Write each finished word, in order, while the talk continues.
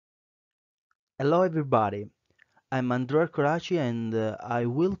Hello everybody, I'm Andrea Arcoraci and I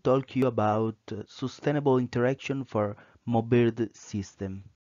will talk you about sustainable interaction for mobility system.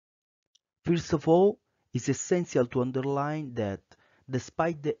 First of all, it's essential to underline that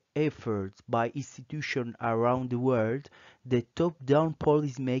despite the efforts by institutions around the world, the top-down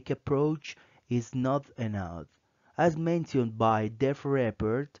policymaking approach is not enough. As mentioned by DEF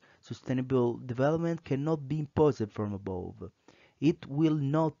report, sustainable development cannot be imposed from above. It will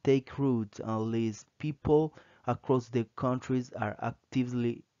not take root unless people across the countries are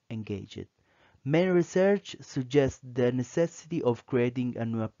actively engaged. Many research suggests the necessity of creating a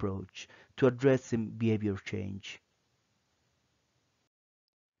new approach to addressing behavior change.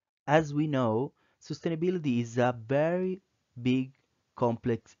 As we know, sustainability is a very big,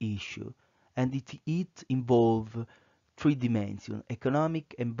 complex issue, and it involves three dimensions: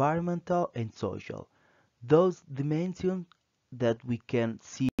 economic, environmental, and social. Those dimensions that we can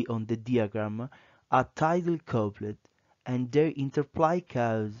see on the diagram are tightly coupled, and their interplay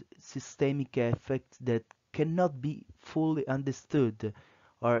cause systemic effects that cannot be fully understood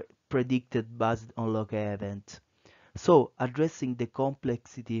or predicted based on local events. So, addressing the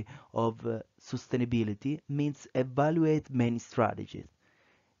complexity of sustainability means evaluate many strategies.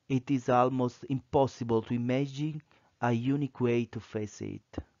 It is almost impossible to imagine a unique way to face it.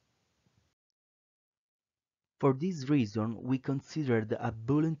 For this reason, we considered a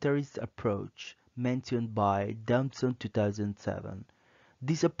voluntarist approach mentioned by Dawson 2007.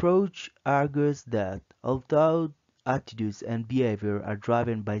 This approach argues that although attitudes and behavior are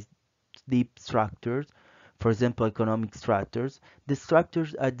driven by deep structures, for example economic structures, the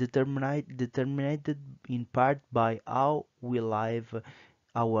structures are determined in part by how we live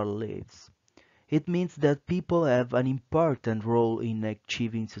our lives. It means that people have an important role in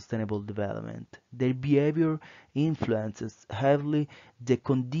achieving sustainable development. Their behavior influences heavily the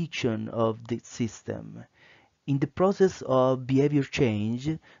condition of the system. In the process of behavior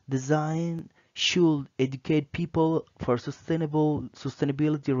change, design should educate people for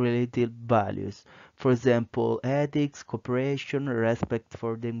sustainability related values. For example, ethics, cooperation, respect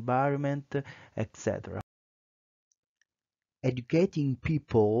for the environment, etc. Educating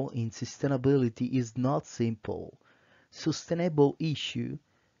people in sustainability is not simple. Sustainable issue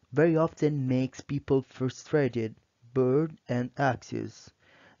very often makes people frustrated, bored, and anxious.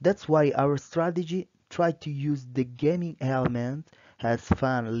 That's why our strategy tried to use the gaming element as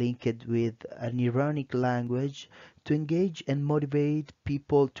fun linked with an ironic language to engage and motivate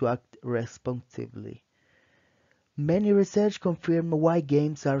people to act responsibly. Many research confirm why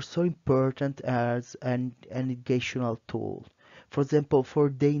games are so important as an educational tool. For example, for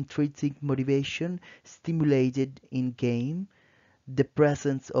the intrinsic motivation stimulated in game, the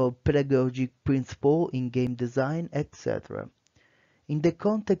presence of pedagogic principle in game design, etc. In the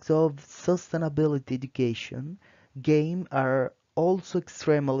context of sustainability education, games are also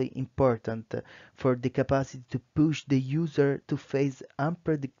extremely important for the capacity to push the user to face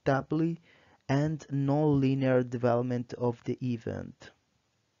unpredictably and non-linear development of the event.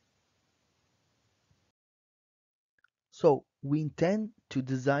 So we intend to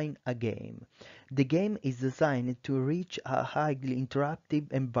design a game. The game is designed to reach a highly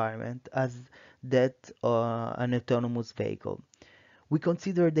interactive environment as that an autonomous vehicle. We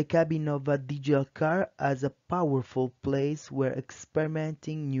consider the cabin of a digital car as a powerful place where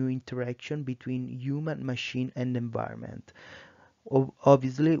experimenting new interaction between human, machine, and environment.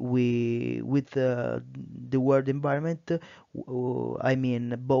 Obviously, we with the word environment, I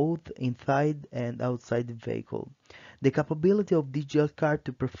mean both inside and outside the vehicle. The capability of digital car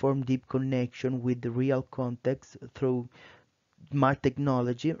to perform deep connection with the real context through smart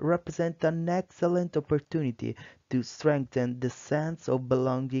technology represent an excellent opportunity to strengthen the sense of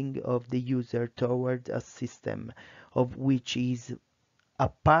belonging of the user toward a system of which is a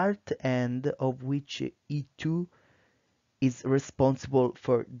part and of which he too is responsible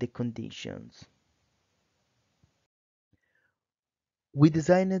for the conditions. We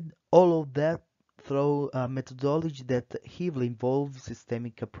designed all of that through a methodology that heavily involves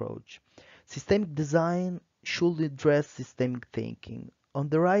systemic approach. Systemic design should address systemic thinking. On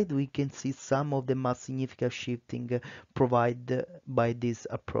the right, we can see some of the most significant shifting provided by this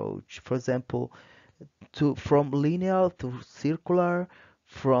approach. For example, from linear to circular,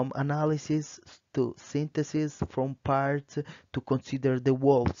 from analysis to synthesis, from parts to consider the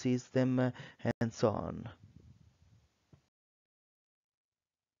whole system, and so on.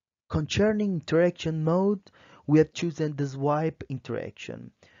 Concerning interaction mode, we have chosen the swipe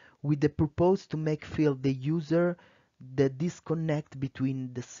interaction, with the purpose to make feel the user the disconnect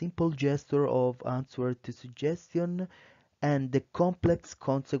between the simple gesture of answer to suggestion and the complex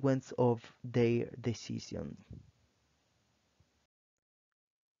consequence of their decisions.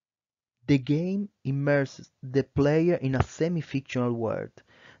 The game immerses the player in a semi-fictional world.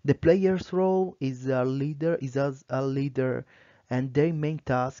 The player's role is as a leader, and their main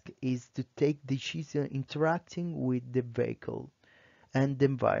task is to take decisions interacting with the vehicle and the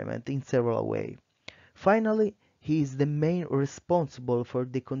environment in several ways. Finally, he is the main responsible for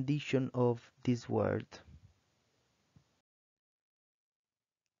the condition of this world.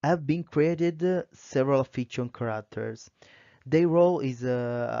 Have been created several fiction characters. Their role is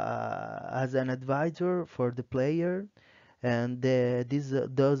as an advisor for the player, and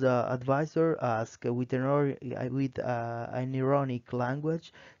those advisor ask with an ironic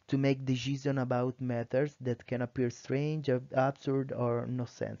language to make decisions about matters that can appear strange, absurd, or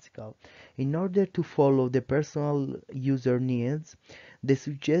nonsensical. In order to follow the personal user needs, the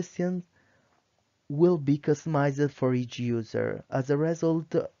suggestions will be customized for each user as a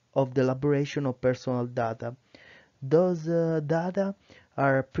result of the elaboration of personal data. Those data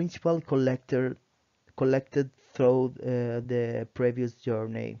are principally collected through the previous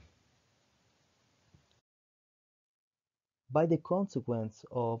journey. By the consequence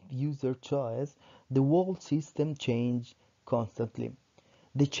of user choice, the whole system changes constantly.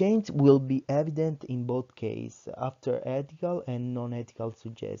 The change will be evident in both cases after ethical and non-ethical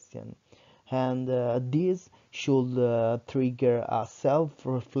suggestion, and this should trigger a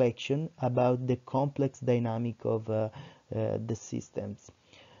self-reflection about the complex dynamic of the systems.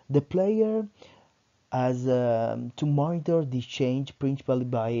 The player has to monitor this change principally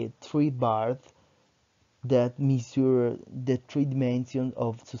by three bars that measure the three dimensions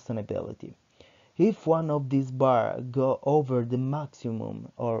of sustainability. If one of these bars go over the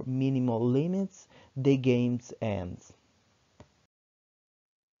maximum or minimal limits, the game ends.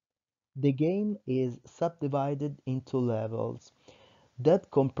 The game is subdivided into levels that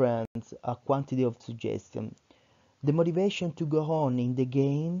comprehends a quantity of suggestion. The motivation to go on in the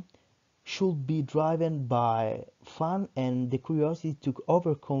game should be driven by fun and the curiosity to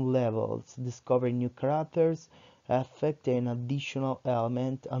overcome levels, discover new characters, affect an additional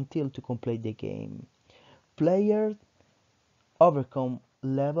element until to complete the game. Players overcome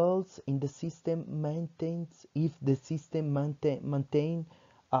levels in the system maintains if the system maintain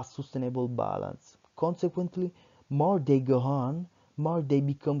a sustainable balance. Consequently, more they go on, more they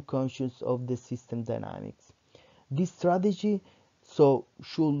become conscious of the system dynamics. This strategy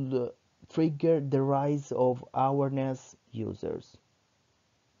should trigger the rise of awareness users.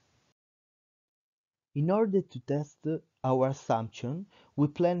 In order to test our assumption, we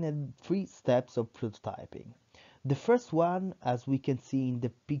planned three steps of prototyping. The first one, as we can see in the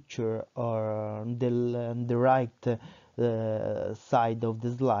picture on the right side of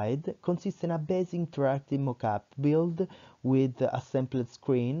the slide, consists in a basic interactive mockup build with a sampled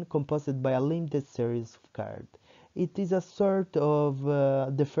screen composed by a limited series of cards. It is a sort of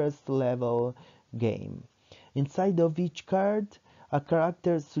the first level game. Inside of each card, a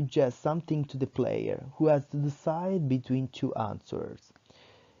character suggests something to the player, who has to decide between two answers.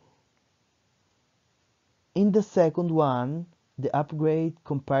 In the second one, the upgrade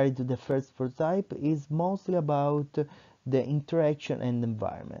compared to the first prototype is mostly about the interaction and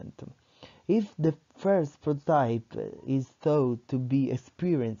environment. If the first prototype is thought to be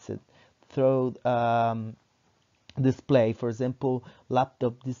experienced through display, for example,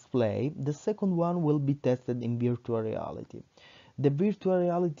 laptop display, the second one will be tested in virtual reality. The virtual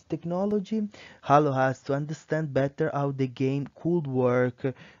reality technology allows us to understand better how the game could work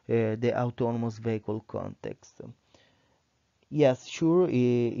the autonomous vehicle context. Yes, sure,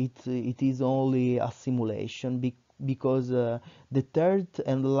 it is only a simulation because the third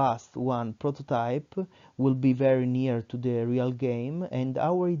and last one prototype will be very near to the real game, and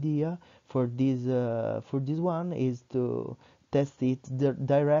our idea for this one is to test it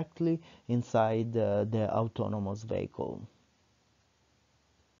directly inside the autonomous vehicle.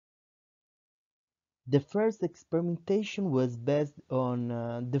 The first experimentation was based on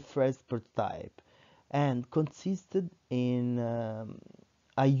the first prototype and consisted in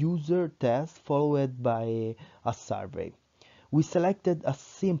a user test followed by a survey. We selected a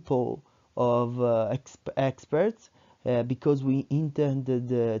sample of experts because we intended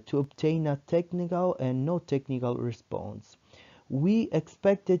to obtain a technical and no technical response. We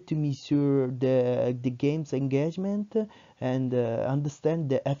expected to measure the game's engagement and understand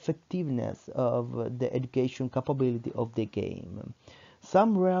the effectiveness of the education capability of the game.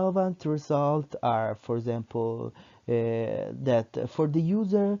 Some relevant results are, for example, that for the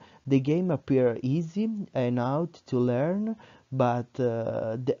user the game appears easy enough to learn, but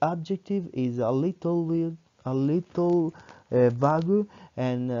the objective is a little a little vague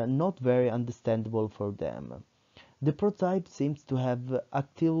and not very understandable for them. The prototype seems to have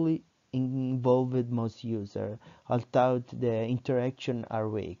actively involved most users, although the interaction are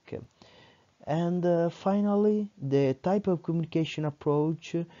weak. And finally, the type of communication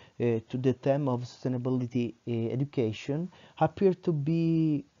approach to the theme of sustainability education appear to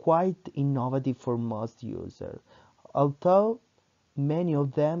be quite innovative for most users, although many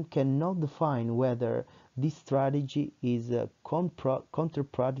of them cannot define whether this strategy is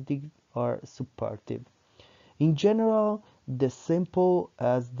counterproductive or supportive. In general, the sample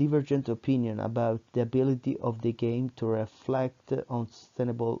has divergent opinion about the ability of the game to reflect on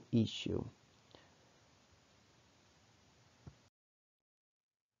sustainable issues.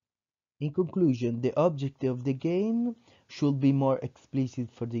 In conclusion, the objective of the game should be more explicit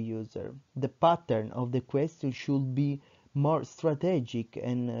for the user. The pattern of the question should be more strategic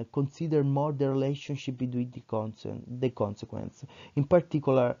and consider more the relationship between the consequence, in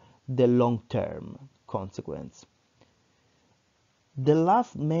particular the long-term consequence. The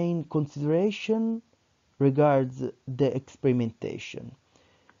last main consideration regards the experimentation.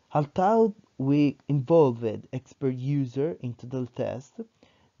 Although we involved expert users into the test,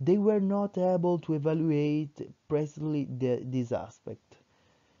 they were not able to evaluate precisely this aspect.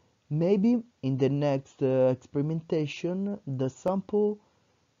 Maybe in the next experimentation, the sample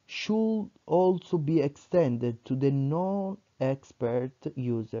should also be extended to the non-expert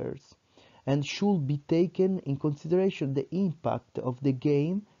users and should be taken in consideration the impact of the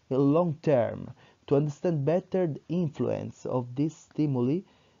game in long term to understand better the influence of these stimuli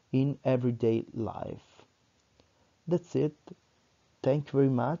in everyday life. That's it. Thank you very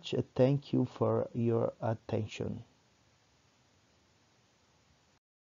much. Thank you for your attention.